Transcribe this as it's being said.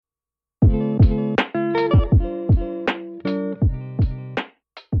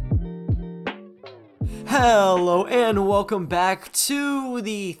Hello and welcome back to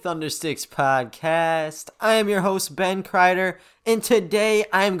the Thundersticks podcast. I am your host, Ben Kreider, and today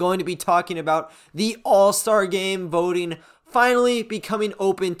I am going to be talking about the All-Star Game voting finally becoming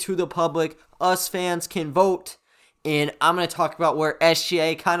open to the public. Us fans can vote, and I'm going to talk about where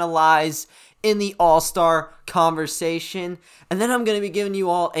SGA kind of lies in the All-Star conversation, and then I'm going to be giving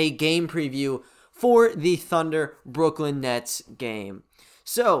you all a game preview for the Thunder Brooklyn Nets game.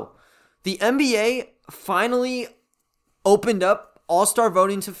 So, the NBA finally opened up All-Star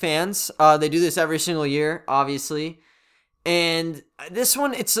voting to fans. They do this every single year, obviously. And this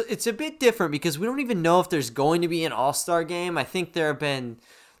one, it's a bit different because we don't even know if there's going to be an All-Star game. I think there have been,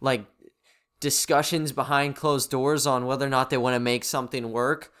 discussions behind closed doors on whether or not they want to make something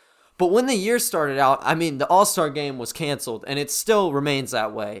work. But when the year started out, the All-Star game was canceled, and it still remains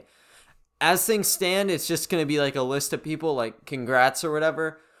that way. As things stand, it's just going to be a list of people, congrats or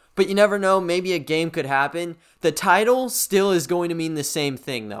whatever. But you never know, maybe a game could happen. The title still is going to mean the same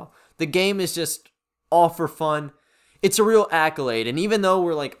thing, though. The game is just all for fun. It's a real accolade. And even though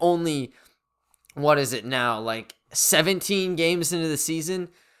we're only, 17 games into the season,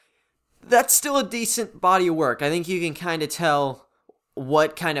 that's still a decent body of work. I think you can kind of tell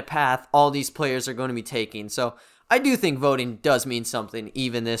what kind of path all these players are going to be taking. So I do think voting does mean something,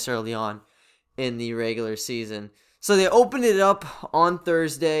 even this early on in the regular season. So they opened it up on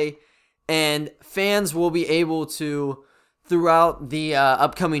Thursday, and fans will be able to, throughout the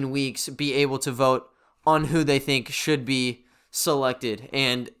upcoming weeks, be able to vote on who they think should be selected.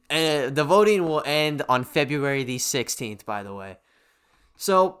 And the voting will end on February the 16th, by the way.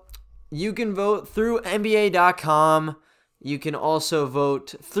 So you can vote through NBA.com. You can also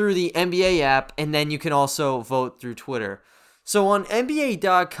vote through the NBA app, and then you can also vote through Twitter. So on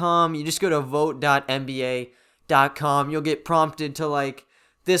NBA.com, you just go to vote.nba.com. You'll get prompted to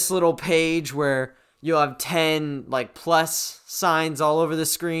this little page where you'll have 10 plus signs all over the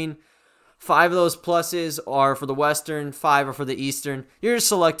screen. 5 of those pluses are for the Western, 5 are for the Eastern. You're just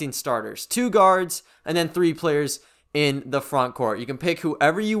selecting starters, 2 guards, and then 3 players in the front court. You can pick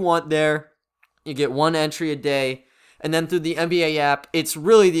whoever you want there. You get 1 entry a day. And then through the NBA app, it's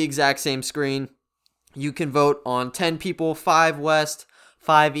really the exact same screen. You can vote on 10 people, 5 West,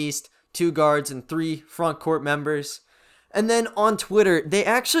 5 East, 2 guards, and 3 front court members. And then on Twitter, they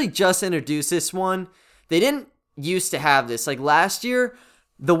actually just introduced this one. They didn't used to have this. Last year,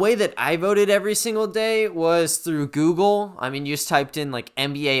 the way that I voted every single day was through Google. You just typed in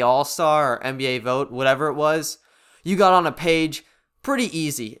NBA All-Star or NBA Vote, whatever it was. You got on a page, pretty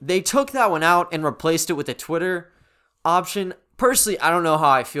easy. They took that one out and replaced it with a Twitter option. Personally, I don't know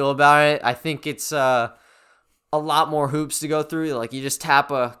how I feel about it. I think it's a lot more hoops to go through. You just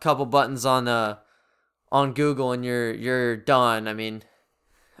tap a couple buttons on Google and you're done. I don't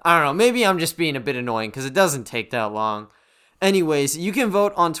know. Maybe I'm just being a bit annoying because it doesn't take that long. Anyways, you can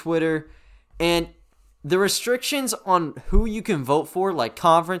vote on Twitter, and the restrictions on who you can vote for,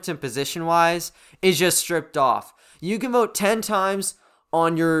 conference and position-wise, is just stripped off. You can vote 10 times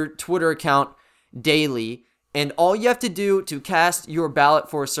on your Twitter account daily, and all you have to do to cast your ballot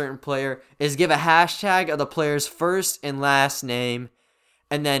for a certain player is give a hashtag of the player's first and last name,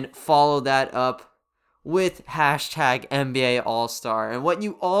 and then follow that up with hashtag NBA All-Star. And what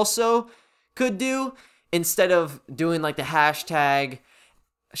you also could do, instead of doing the hashtag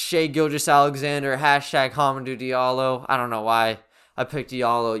Shai Gilgeous-Alexander, hashtag Hamidou Diallo, I don't know why I picked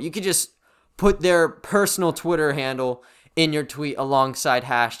Diallo, you could just put their personal Twitter handle in your tweet alongside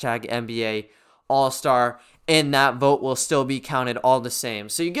hashtag NBA All-Star, and that vote will still be counted all the same.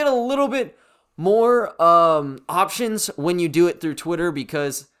 So you get a little bit more options when you do it through Twitter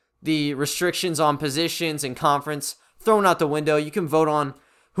because the restrictions on positions and conference thrown out the window. You can vote on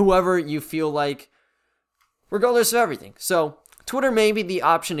whoever you feel like, regardless of everything. So Twitter may be the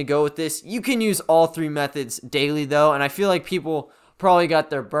option to go with this. You can use all 3 methods daily, though, and I feel like people probably got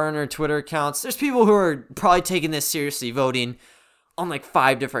their burner Twitter accounts. There's people who are probably taking this seriously, voting on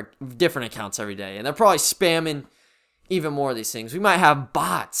 5 different accounts every day, and they're probably spamming even more of these things. We might have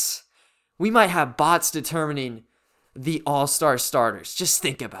bots. Determining the All-Star starters. Just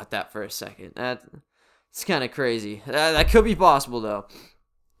think about that for a second. It's kind of crazy. That could be possible, though.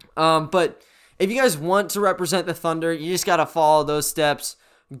 But if you guys want to represent the Thunder, you just got to follow those steps.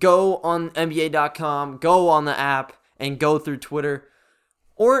 Go on NBA.com, go on the app, and go through Twitter.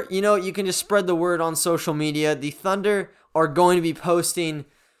 Or, you can just spread the word on social media. The Thunder are going to be posting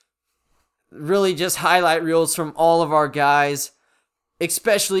really just highlight reels from all of our guys,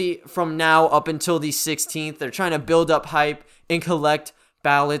 especially from now up until the 16th. They're trying to build up hype and collect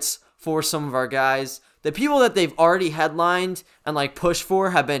ballots for some of our guys. The people that they've already headlined and pushed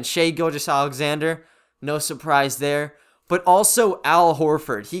for have been Shai Gilgeous-Alexander. No surprise there. But also Al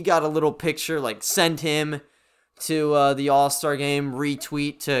Horford. He got a little picture, like send him to the All-Star game,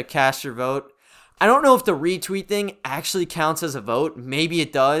 retweet to cast your vote. I don't know if the retweet thing actually counts as a vote. Maybe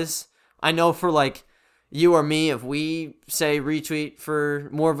it does. I know for like you or me, if we say retweet for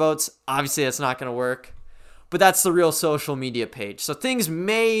more votes, obviously that's not going to work. But that's the real social media page. So things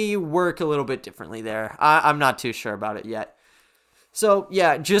may work a little bit differently there. I'm not too sure about it yet. So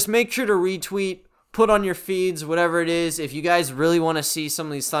yeah, just make sure to retweet, put on your feeds, whatever it is. If you guys really want to see some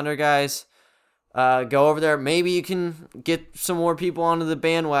of these Thunder guys, go over there. Maybe you can get some more people onto the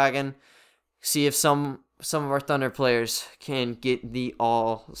bandwagon. See if some of our Thunder players can get the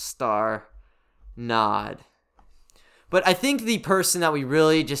All-Star nod. But I think the person that we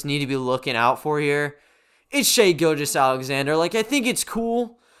really just need to be looking out for here is Shai Gilgeous-Alexander. Like, I think it's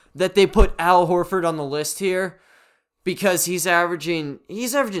cool that they put Al Horford on the list here because he's averaging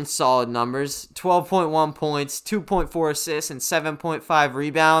solid numbers. 12.1 points, 2.4 assists, and 7.5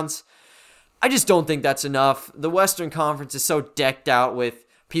 rebounds. I just don't think that's enough. The Western Conference is so decked out with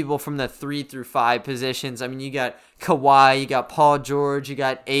people from the 3 through 5 positions. I mean, you got Kawhi, you got Paul George, you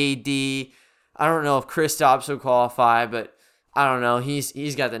got AD. I don't know if Kristaps will qualify, but I don't know.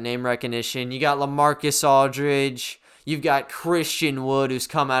 He's got the name recognition. You got LaMarcus Aldridge. You've got Christian Wood, who's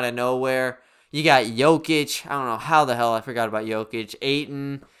come out of nowhere. You got Jokic. I don't know how the hell I forgot about Jokic.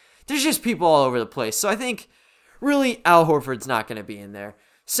 Ayton. There's just people all over the place. So I think really Al Horford's not going to be in there.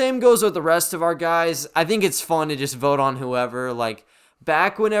 Same goes with the rest of our guys. I think it's fun to just vote on whoever. Like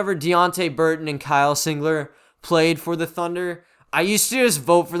back whenever Deonte Burton and Kyle Singler played for the Thunder, I used to just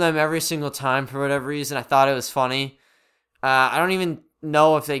vote for them every single time for whatever reason. I thought it was funny. I don't even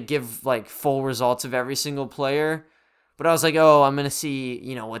know if they give like full results of every single player, but I was like, oh, I'm gonna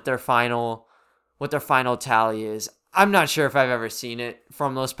see, what their final tally is. I'm not sure if I've ever seen it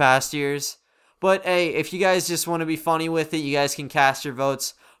from those past years, but hey, if you guys just want to be funny with it, you guys can cast your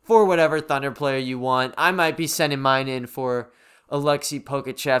votes for whatever Thunder player you want. I might be sending mine in for Alexei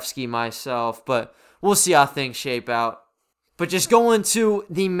Pokachevsky myself, but we'll see how things shape out. But just going to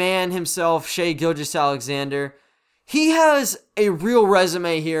the man himself, Shai Gilgeous-Alexander. He has a real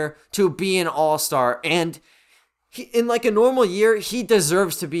resume here to be an all-star, and in like a normal year, he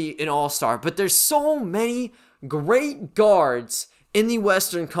deserves to be an all-star, but there's so many great guards in the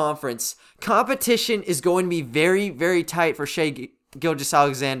Western Conference. Competition is going to be very, very tight for Shai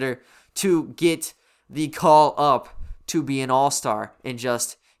Gilgeous-Alexander to get the call up to be an all-star in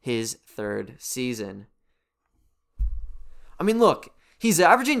just his third season. I mean, look. He's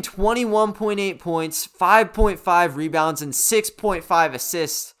averaging 21.8 points, 5.5 rebounds, and 6.5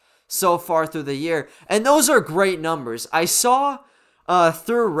 assists so far through the year. And those are great numbers. I saw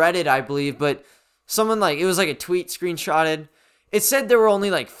through Reddit, I believe, but someone it was like a tweet screenshotted. It said there were only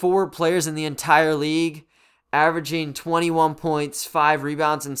like 4 players in the entire league averaging 21 points, 5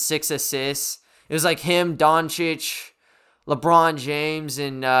 rebounds, and 6 assists. It was like him, Doncic, LeBron James,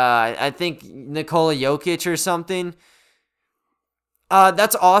 and I think Nikola Jokic or something.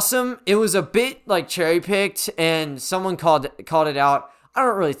 That's awesome. It was a bit like cherry picked, and someone called it out. I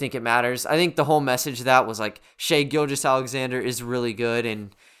don't really think it matters. I think the whole message of that was like Shai Gilgeous-Alexander is really good,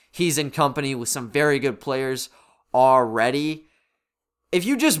 and he's in company with some very good players already. If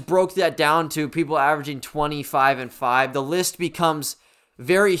you just broke that down to people averaging 25 and 5, the list becomes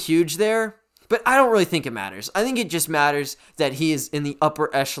very huge there. But I don't really think it matters. I think it just matters that he is in the upper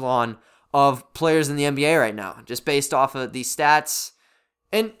echelon of players in the NBA right now, just based off of the stats.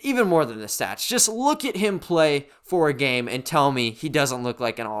 And even more than the stats, just look at him play for a game and tell me he doesn't look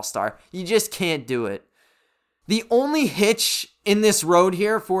like an all-star. You just can't do it. The only hitch in this road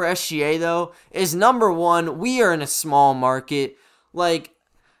here for SGA, though, is number one, we are in a small market.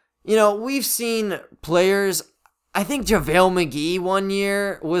 We've seen players, I think JaVale McGee one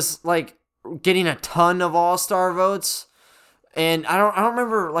year was, getting a ton of all-star votes. And I don't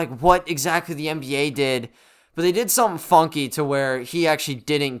remember, what exactly the NBA did, but they did something funky to where he actually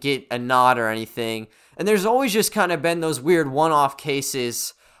didn't get a nod or anything. And there's always just kind of been those weird one-off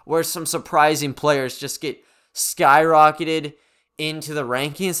cases where some surprising players just get skyrocketed into the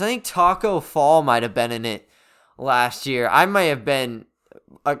rankings. I think Taco Fall might have been in it last year. I might have been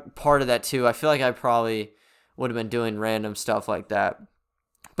a part of that too. I feel like I probably would have been doing random stuff like that.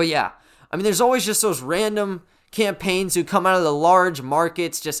 But yeah, I mean, there's always just those random campaigns who come out of the large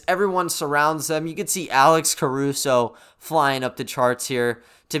markets, just everyone surrounds them. You could see Alex Caruso flying up the charts here,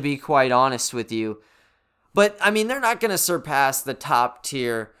 to be quite honest with you. But, I mean, they're not going to surpass the top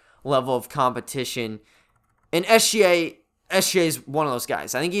tier level of competition. And SGA is one of those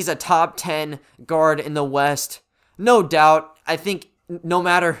guys. I think he's a top 10 guard in the West. No doubt. I think no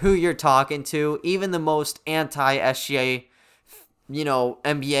matter who you're talking to, even the most anti-SGA,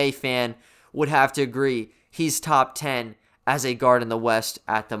 NBA fan would have to agree he's top 10 as a guard in the West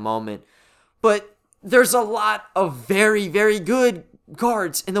at the moment. But there's a lot of very, very good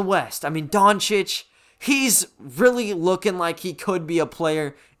guards in the West. I mean, Doncic, he's really looking like he could be a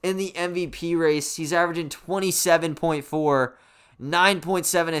player in the MVP race. He's averaging 27.4,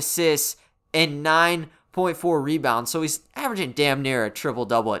 9.7 assists, and 9.4 rebounds. So he's averaging damn near a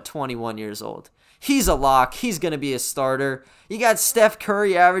triple-double at 21 years old. He's a lock. He's going to be a starter. You got Steph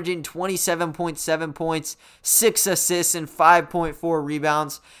Curry averaging 27.7 points, 6 assists, and 5.4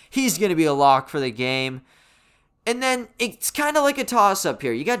 rebounds. He's going to be a lock for the game. And then it's kind of like a toss-up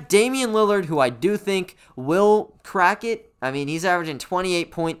here. You got Damian Lillard, who I do think will crack it. I mean, he's averaging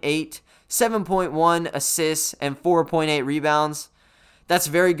 28.8, 7.1 assists, and 4.8 rebounds. That's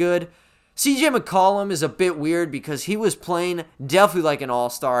very good. CJ McCollum is a bit weird because he was playing definitely like an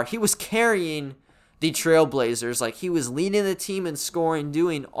all-star. He was carrying the Trailblazers. Like, he was leading the team in scoring,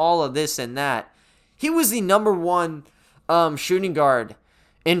 doing all of this and that. He was the number one shooting guard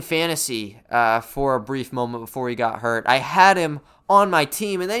in fantasy for a brief moment before he got hurt. I had him on my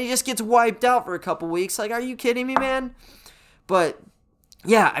team, and then he just gets wiped out for a couple weeks. Like, are you kidding me, man? But,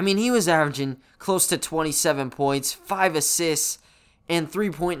 yeah, I mean, he was averaging close to 27 points, 5 assists, and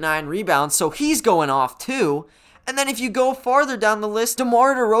 3.9 rebounds, so he's going off too. And then if you go farther down the list,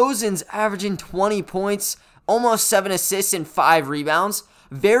 DeMar DeRozan's averaging 20 points, almost 7 assists, and 5 rebounds.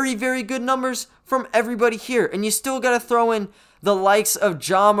 Very, very good numbers from everybody here. And you still got to throw in the likes of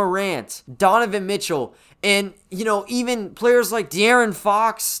Ja Morant, Donovan Mitchell, and, even players like De'Aaron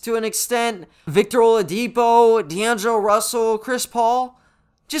Fox to an extent, Victor Oladipo, D'Angelo Russell, Chris Paul.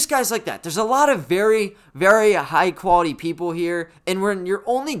 Just guys like that. There's a lot of very, very high-quality people here, and when you're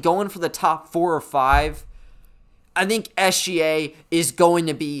only going for the top 4 or 5, I think SGA is going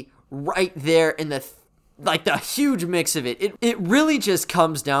to be right there in the huge mix of it. It really just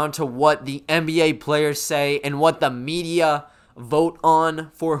comes down to what the NBA players say and what the media vote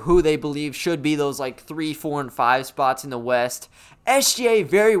on for who they believe should be those 3, 4, and 5 spots in the West. SGA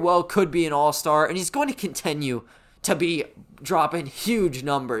very well could be an all-star, and he's going to continue to be dropping huge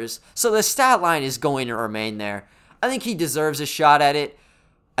numbers. So the stat line is going to remain there. I think he deserves a shot at it.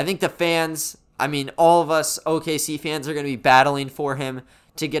 I think the fans, all of us OKC fans are going to be battling for him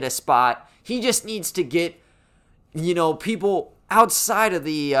to get a spot. He just needs to get, people outside of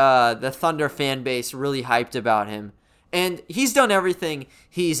the Thunder fan base really hyped about him. And he's done everything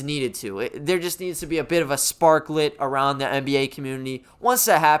he's needed to. There just needs to be a bit of a spark lit around the NBA community. Once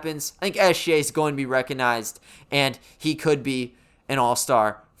that happens, I think SGA is going to be recognized, and he could be an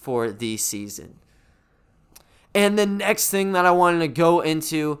all-star for the season. And the next thing that I wanted to go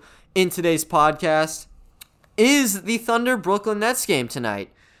into in today's podcast is the Thunder Brooklyn Nets game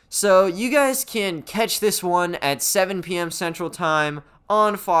tonight. So you guys can catch this one at 7 p.m. Central Time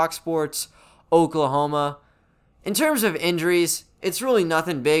on Fox Sports Oklahoma. In terms of injuries, it's really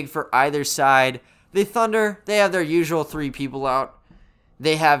nothing big for either side. The Thunder, they have their usual 3 people out.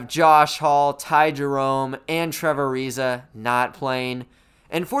 They have Josh Hall, Ty Jerome, and Trevor Ariza not playing.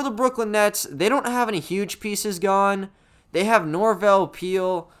 And for the Brooklyn Nets, they don't have any huge pieces gone. They have Norvel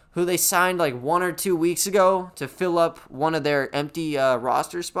Peel, who they signed 1 or 2 weeks ago to fill up one of their empty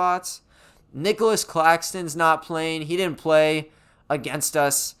roster spots. Nicholas Claxton's not playing. He didn't play against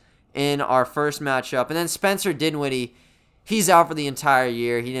us in our first matchup. And then Spencer Dinwiddie, he's out for the entire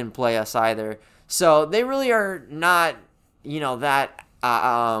year. He didn't play us either. So they really are not, they're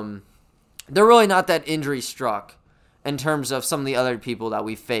really not that injury struck in terms of some of the other people that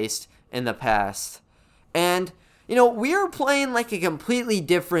we faced in the past. And, we are playing like a completely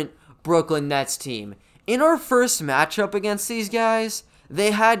different Brooklyn Nets team. In our first matchup against these guys,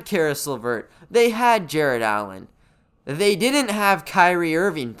 they had Karis LeVert. They had Jared Allen. They didn't have Kyrie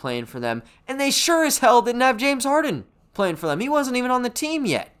Irving playing for them, and they sure as hell didn't have James Harden playing for them. He wasn't even on the team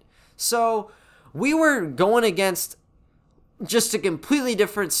yet. So we were going against just a completely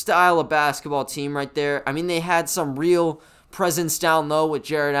different style of basketball team right there. They had some real presence down low with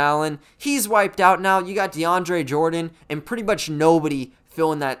Jared Allen. He's wiped out now. You got DeAndre Jordan and pretty much nobody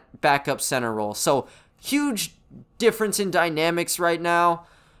filling that backup center role. So huge difference in dynamics right now.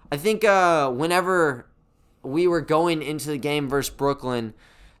 I think whenever we were going into the game versus Brooklyn,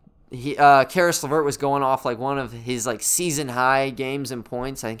 Karis LeVert was going off one of his season high games in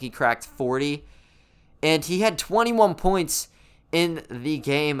points. I think he cracked 40. And he had 21 points in the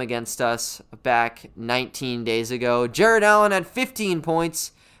game against us back 19 days ago. Jared Allen had 15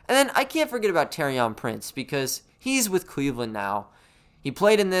 points. And then I can't forget about Taurean Prince because he's with Cleveland now. He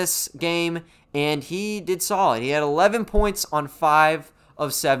played in this game, and he did solid. He had 11 points on 5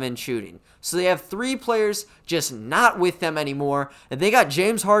 of 7 shooting. So they have 3 players just not with them anymore. And they got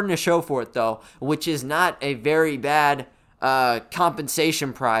James Harden to show for it, though, which is not a very bad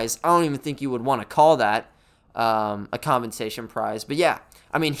compensation prize. I don't even think you would want to call that a compensation prize. But yeah,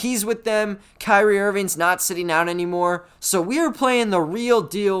 I mean, he's with them. Kyrie Irving's not sitting out anymore. So we are playing the real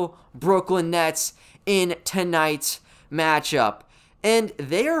deal Brooklyn Nets in tonight's matchup. And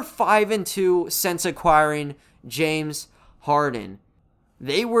they are 5-2 since acquiring James Harden.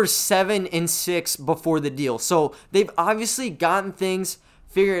 They were 7-6 before the deal. So they've obviously gotten things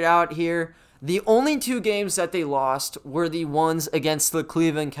figured out here. The only 2 games that they lost were the ones against the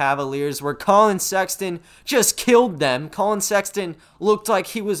Cleveland Cavaliers, where Colin Sexton just killed them. Colin Sexton looked like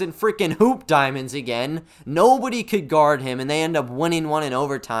he was in freaking hoop diamonds again. Nobody could guard him, and they end up winning one in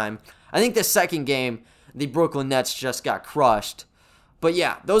overtime. I think the second game, the Brooklyn Nets just got crushed. But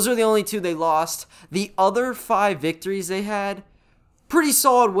yeah, those are the only 2 they lost. The other 5 victories they had, pretty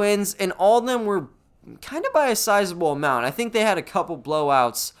solid wins, and all of them were kind of by a sizable amount. I think they had a couple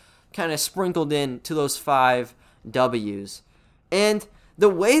blowouts kind of sprinkled in to those 5 W's. And the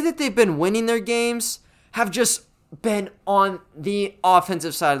way that they've been winning their games have just been on the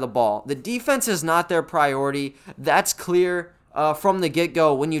offensive side of the ball. The defense is not their priority. That's clear from the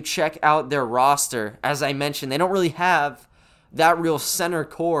get-go when you check out their roster. As I mentioned, they don't really have that real center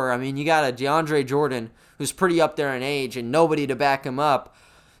core. I mean, you got a DeAndre Jordan who's pretty up there in age and nobody to back him up.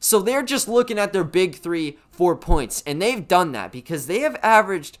 So they're just looking at their big 3 for points, and they've done that because they have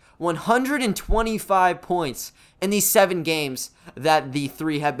averaged 125 points in these 7 games that the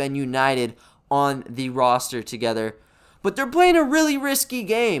 3 have been united on the roster together. But they're playing a really risky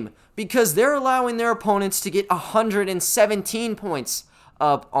game because they're allowing their opponents to get 117 points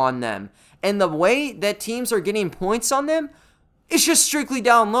up on them. And the way that teams are getting points on them is just strictly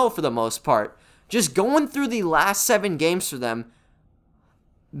down low for the most part. Just going through the last 7 games for them,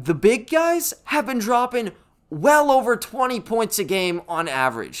 the big guys have been dropping well over 20 points a game on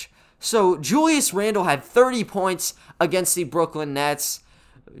average. So Julius Randle had 30 points against the Brooklyn Nets.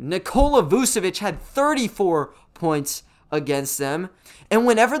 Nikola Vucevic had 34 points against them. And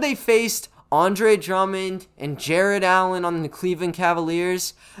whenever they faced Andre Drummond and Jared Allen on the Cleveland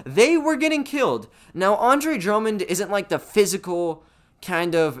Cavaliers, they were getting killed. Now, Andre Drummond isn't like the physical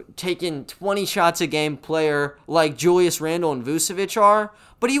kind of taking 20 shots a game player like Julius Randle and Vucevic are,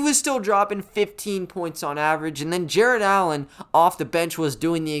 but he was still dropping 15 points on average, and then Jared Allen off the bench was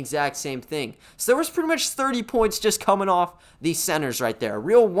doing the exact same thing. So there was pretty much 30 points just coming off these centers right there. A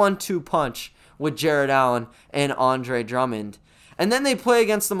real 1-2 punch with Jared Allen and Andre Drummond. And then they play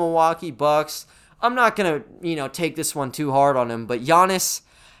against the Milwaukee Bucks. I'm not going to, take this one too hard on him, but Giannis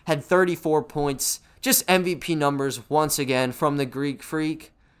had 34 points. Just MVP numbers once again from the Greek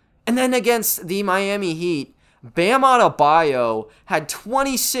Freak. And then against the Miami Heat, Bam Adebayo had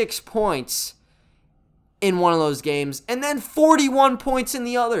 26 points in one of those games and then 41 points in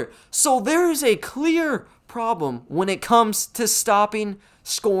the other. So there is a clear problem when it comes to stopping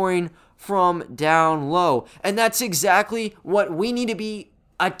scoring from down low. And that's exactly what we need to be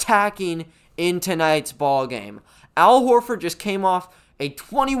attacking in tonight's ball game. Al Horford just came off a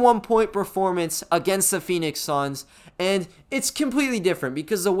 21-point performance against the Phoenix Suns, and it's completely different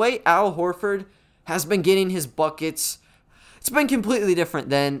because the way Al Horford has been getting his buckets, it's been completely different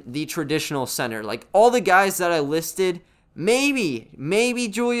than the traditional center. Like all the guys that I listed, maybe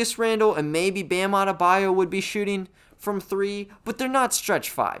Julius Randle and maybe Bam Adebayo would be shooting from 3, but they're not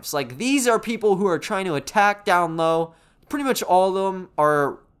stretch 5s. Like these are people who are trying to attack down low. Pretty much all of them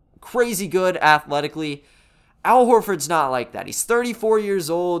are crazy good athletically. Al Horford's not like that. He's 34 years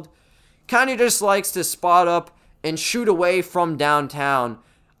old, kind of just likes to spot up and shoot away from downtown.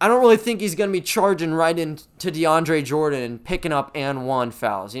 I don't really think he's going to be charging right into DeAndre Jordan and picking up and 1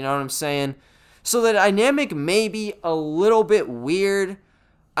 fouls. You know what I'm saying? So the dynamic may be a little bit weird.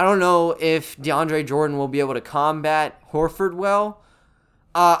 I don't know if DeAndre Jordan will be able to combat Horford well.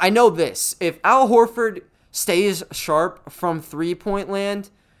 I know this. If Al Horford stays sharp from 3-point land,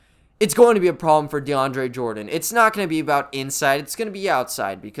 it's going to be a problem for DeAndre Jordan. It's not going to be about inside. It's going to be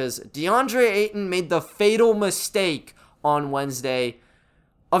outside because DeAndre Ayton made the fatal mistake on Wednesday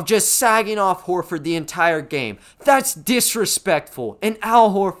of just sagging off Horford the entire game. That's disrespectful. And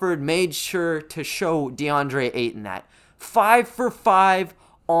Al Horford made sure to show DeAndre Ayton that. 5 for 5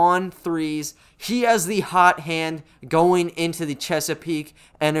 on threes. He has the hot hand going into the Chesapeake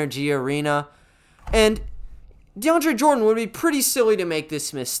Energy Arena. And DeAndre Jordan would be pretty silly to make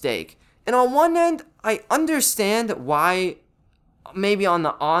this mistake. And on one end, I understand why maybe on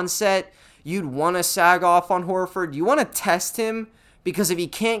the onset you'd want to sag off on Horford. You want to test him because if he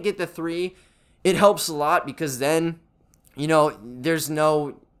can't get the three, it helps a lot because then, there's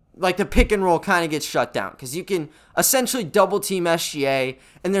no, like the pick and roll kind of gets shut down because you can essentially double team SGA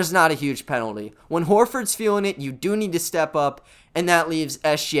and there's not a huge penalty. When Horford's feeling it, you do need to step up, and that leaves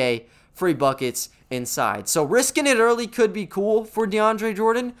SGA free buckets inside. So risking it early could be cool for DeAndre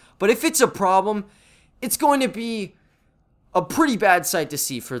Jordan, but if it's a problem, it's going to be a pretty bad sight to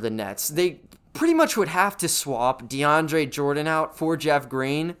see for the Nets. They pretty much would have to swap DeAndre Jordan out for Jeff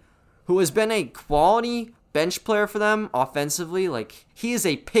Green, who has been a quality bench player for them offensively. Like, he is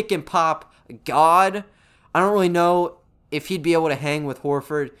a pick and pop god. I don't really know if he'd be able to hang with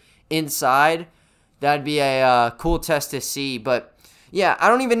Horford inside. That'd be a cool test to see. But yeah, I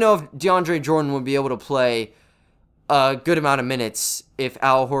don't even know if DeAndre Jordan would be able to play a good amount of minutes if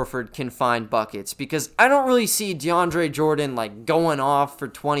Al Horford can find buckets, because I don't really see DeAndre Jordan like going off for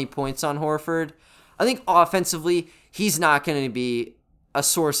 20 points on Horford. I think offensively, he's not going to be a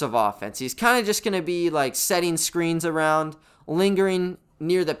source of offense. He's kind of just going to be like setting screens around, lingering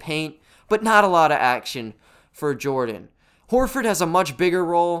near the paint, but not a lot of action for Jordan. Horford has a much bigger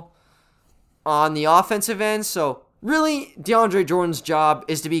role on the offensive end, so really DeAndre Jordan's job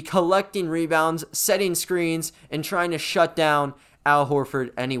is to be collecting rebounds, setting screens, and trying to shut down Al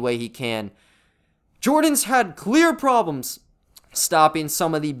Horford any way he can. Jordan's had clear problems stopping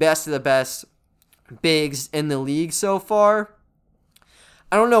some of the best bigs in the league so far.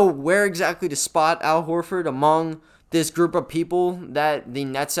 I don't know where exactly to spot Al Horford among this group of people that the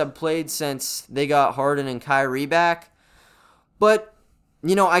Nets have played since they got Harden and Kyrie back. But,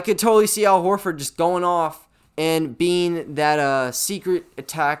 I could totally see Al Horford just going off and being that secret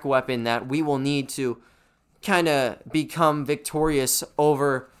attack weapon that we will need to kind of become victorious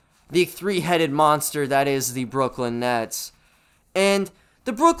over the three-headed monster that is the Brooklyn Nets. And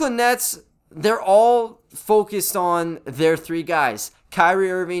the Brooklyn Nets, they're all focused on their three guys: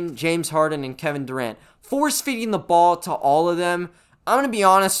 Kyrie Irving, James Harden, and Kevin Durant. Force-feeding the ball to all of them. I'm going to be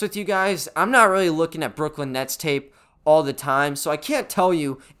honest with you guys, I'm not really looking at Brooklyn Nets tape all the time, so I can't tell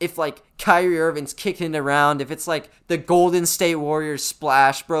you if like Kyrie Irving's kicking it around, if it's like the Golden State Warriors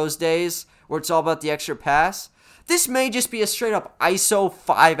Splash Bros days where it's all about the extra pass. This may just be a straight up ISO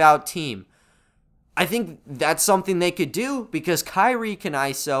 5-out team. I think that's something they could do because Kyrie can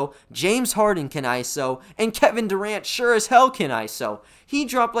ISO, James Harden can ISO, and Kevin Durant sure as hell can ISO. He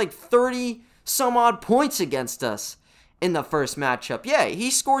dropped like 30 some odd points against us in the first matchup. Yeah,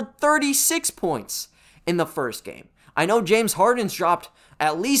 he scored 36 points in the first game. I know James Harden's dropped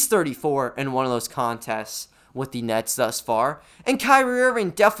at least 34 in one of those contests with the Nets thus far, and Kyrie Irving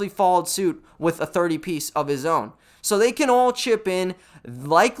definitely followed suit with a 30-piece of his own. So they can all chip in.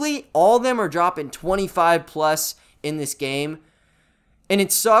 Likely, all of them are dropping 25 plus in this game. And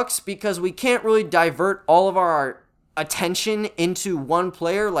it sucks because we can't really divert all of our attention into one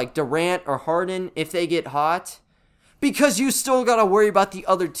player like Durant or Harden if they get hot, because you still got to worry about the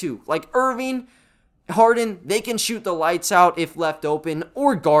other two. Like Irving, Harden, they can shoot the lights out if left open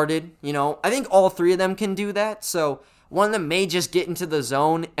or guarded. I think all three of them can do that. So one of them may just get into the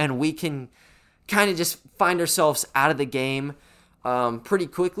zone and we can kind of just find ourselves out of the game pretty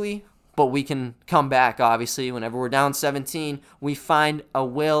quickly. But we can come back, obviously. Whenever we're down 17, we find a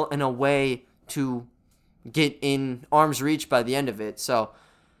will and a way to get in arm's reach by the end of it. So,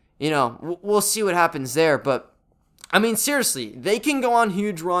 we'll see what happens there. But, seriously, they can go on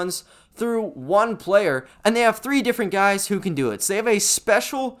huge runs through one player, and they have three different guys who can do it. So they have a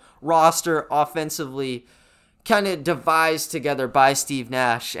special roster offensively kind of devised together by Steve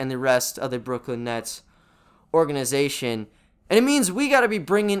Nash and the rest of the Brooklyn Nets organization. And it means we got to be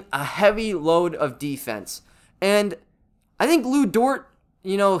bringing a heavy load of defense. And I think Lou Dort,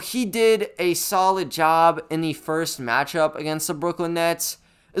 he did a solid job in the first matchup against the Brooklyn Nets.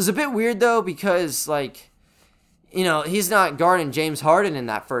 It was a bit weird, though, because, he's not guarding James Harden in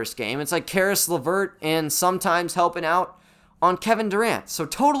that first game. It's like Karis LeVert and sometimes helping out on Kevin Durant. So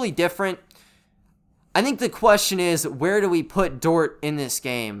totally different. I think the question is, where do we put Dort in this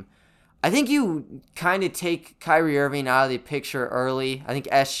game? I think you kind of take Kyrie Irving out of the picture early. I think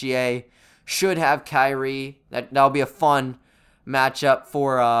SGA should have Kyrie. That'll be a fun matchup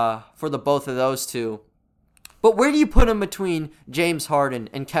for the both of those two. But where do you put him between James Harden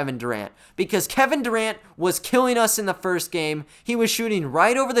and Kevin Durant? Because Kevin Durant was killing us in the first game. He was shooting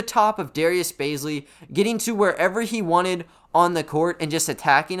right over the top of Darius Bazley, getting to wherever he wanted on the court and just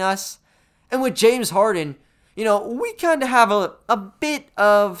attacking us. And with James Harden, we kind of have a bit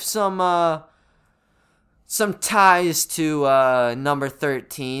of some ties to number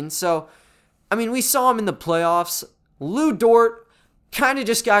 13. So, we saw him in the playoffs. Lou Dort kind of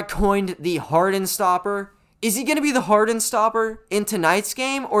just got coined the Harden stopper is he going to be the Harden stopper in tonight's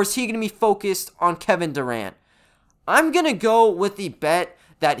game, or is he going to be focused on Kevin Durant? I'm going to go with the bet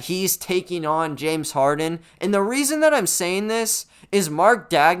that he's taking on James Harden. And the reason that I'm saying this is Mark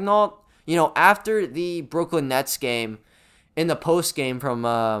Daigneault, after the Brooklyn Nets game, in the post game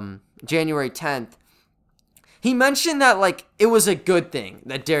from January 10th, he mentioned that it was a good thing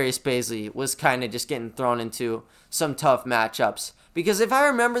that Darius Bazley was kind of just getting thrown into some tough matchups. Because if I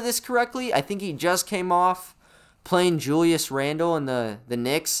remember this correctly, I think he just came off playing Julius Randle in the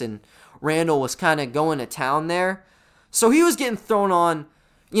Knicks, and Randle was kind of going to town there. So he was getting thrown on,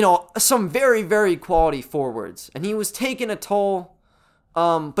 some very, very quality forwards. And he was taking a toll,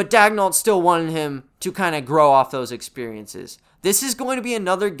 but Daigneault still wanted him to kind of grow off those experiences. This is going to be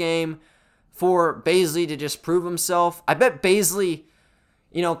another game for Bazley to just prove himself. I bet Bazley,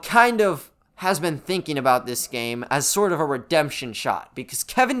 kind of has been thinking about this game as sort of a redemption shot, because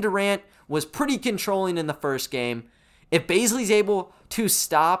Kevin Durant was pretty controlling in the first game. If Bazley's able to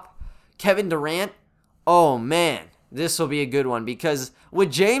stop Kevin Durant, oh man, this will be a good one, because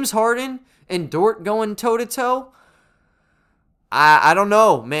with James Harden and Dort going toe-to-toe, I don't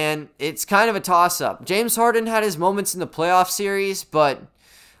know, man. It's kind of a toss-up. James Harden had his moments in the playoff series, but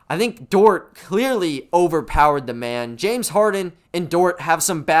I think Dort clearly overpowered the man. James Harden and Dort have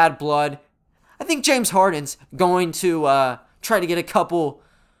some bad blood. I think James Harden's going to try to get a couple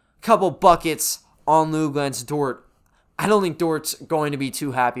buckets on Lou against Dort. I don't think Dort's going to be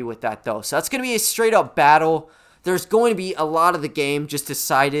too happy with that, though. So that's going to be a straight-up battle. There's going to be a lot of the game just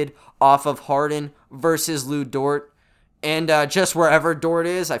decided off of Harden versus Lou Dort. And just wherever Dort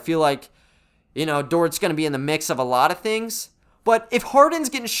is, I feel like, Dort's going to be in the mix of a lot of things. But if Harden's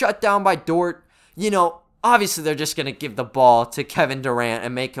getting shut down by Dort, obviously they're just going to give the ball to Kevin Durant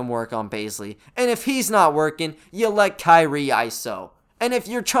and make him work on Bazley. And if he's not working, you let Kyrie ISO. And if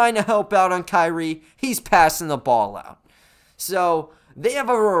you're trying to help out on Kyrie, he's passing the ball out. So they have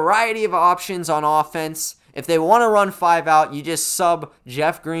a variety of options on offense. If they want to run 5 out, you just sub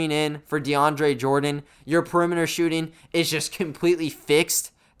Jeff Green in for DeAndre Jordan. Your perimeter shooting is just completely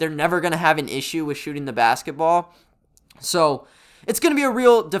fixed. They're never going to have an issue with shooting the basketball. So it's going to be a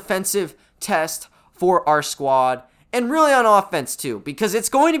real defensive test for our squad, and really on offense too, because it's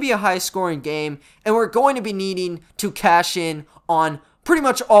going to be a high-scoring game, and we're going to be needing to cash in on pretty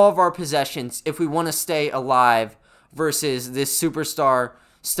much all of our possessions if we want to stay alive versus this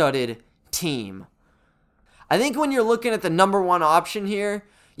superstar-studded team. I think when you're looking at the number one option here,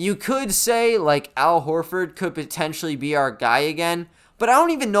 you could say Al Horford could potentially be our guy again, but I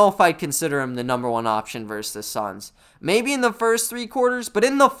don't even know if I'd consider him the number one option versus the Suns. Maybe in the first 3 quarters, but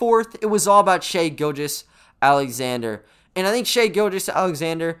in the fourth, it was all about Shai Gilgeous-Alexander. And I think Shai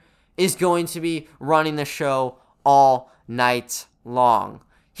Gilgeous-Alexander is going to be running the show all night long.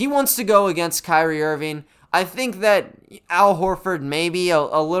 He wants to go against Kyrie Irving. I think that Al Horford may be a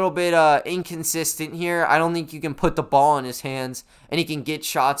little bit inconsistent here. I don't think you can put the ball in his hands and he can get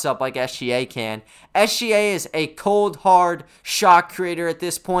shots up like SGA can. SGA is a cold, hard shot creator at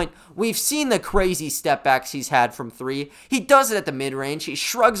this point. We've seen the crazy step backs he's had from 3. He does it at the mid-range. He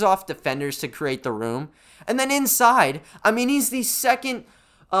shrugs off defenders to create the room. And then inside, he's the second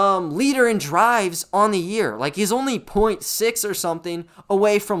leader in drives on the year. He's only 0.6 or something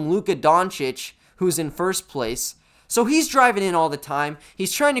away from Luka Doncic, who's in first place. So he's driving in all the time.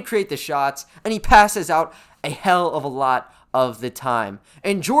 He's trying to create the shots, and he passes out a hell of a lot of the time.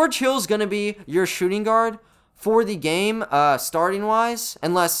 And George Hill's going to be your shooting guard for the game, starting-wise,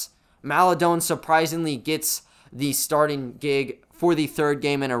 unless Maledon surprisingly gets the starting gig for the 3rd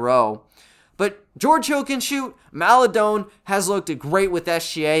game in a row. But George Hill can shoot. Maledon has looked great with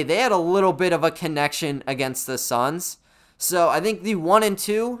SGA. They had a little bit of a connection against the Suns. So I think the 1 and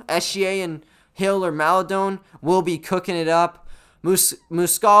 2, SGA and Hill or Maledon, will be cooking it up.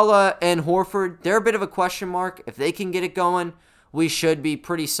 Muscala and Horford, they're a bit of a question mark. If they can get it going, we should be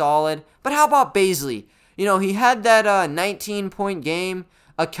pretty solid. But how about Bazley? He had that 19-point game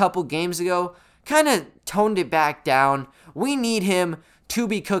a couple games ago. Kind of toned it back down. We need him to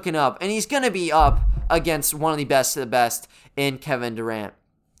be cooking up. And he's going to be up against one of the best in Kevin Durant.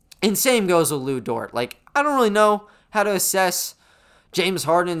 And same goes with Lou Dort. I don't really know how to assess James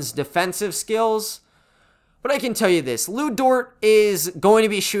Harden's defensive skills, but I can tell you this. Lou Dort is going to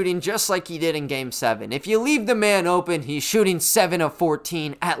be shooting just like he did in Game 7. If you leave the man open, he's shooting 7 of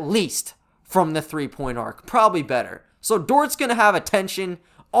 14 at least from the 3-point arc. Probably better. So Dort's going to have attention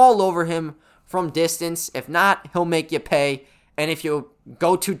all over him from distance. If not, he'll make you pay. And if you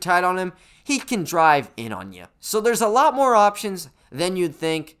go too tight on him, he can drive in on you. So there's a lot more options than you'd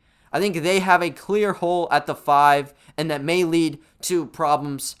think. I think they have a clear hole at the 5, and that may lead to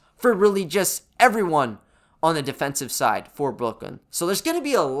problems for really just everyone on the defensive side for Brooklyn. So there's going to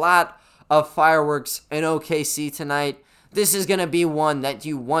be a lot of fireworks in OKC tonight. This is going to be one that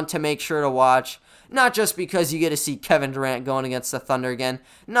you want to make sure to watch. Not just because you get to see Kevin Durant going against the Thunder again.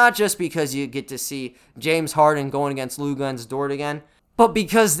 Not just because you get to see James Harden going against Luguentz Dort again. But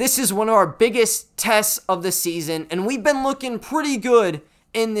because this is one of our biggest tests of the season. And we've been looking pretty good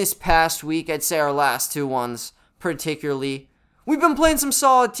in this past week. I'd say our last two ones particularly. We've been playing some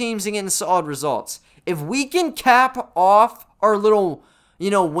solid teams and getting solid results. If we can cap off our little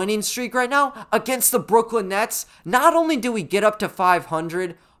winning streak right now against the Brooklyn Nets, not only do we get up to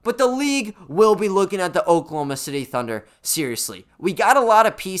 500, but the league will be looking at the Oklahoma City Thunder seriously. We got a lot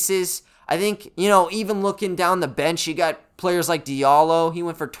of pieces. I think, even looking down the bench, you got players like Diallo. He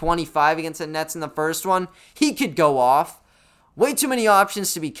went for 25 against the Nets in the first one. He could go off. Way too many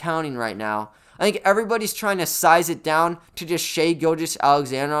options to be counting right now. I think everybody's trying to size it down to just Shai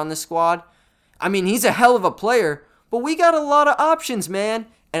Gilgeous-Alexander on the squad. I mean, he's a hell of a player, but we got a lot of options, man.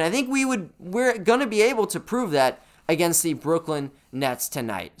 And I think we're going to be able to prove that against the Brooklyn Nets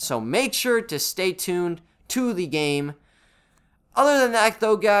tonight. So make sure to stay tuned to the game. Other than that,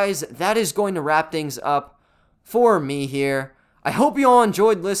 though, guys, that is going to wrap things up for me here. I hope you all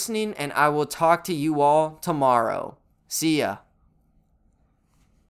enjoyed listening, and I will talk to you all tomorrow. See ya.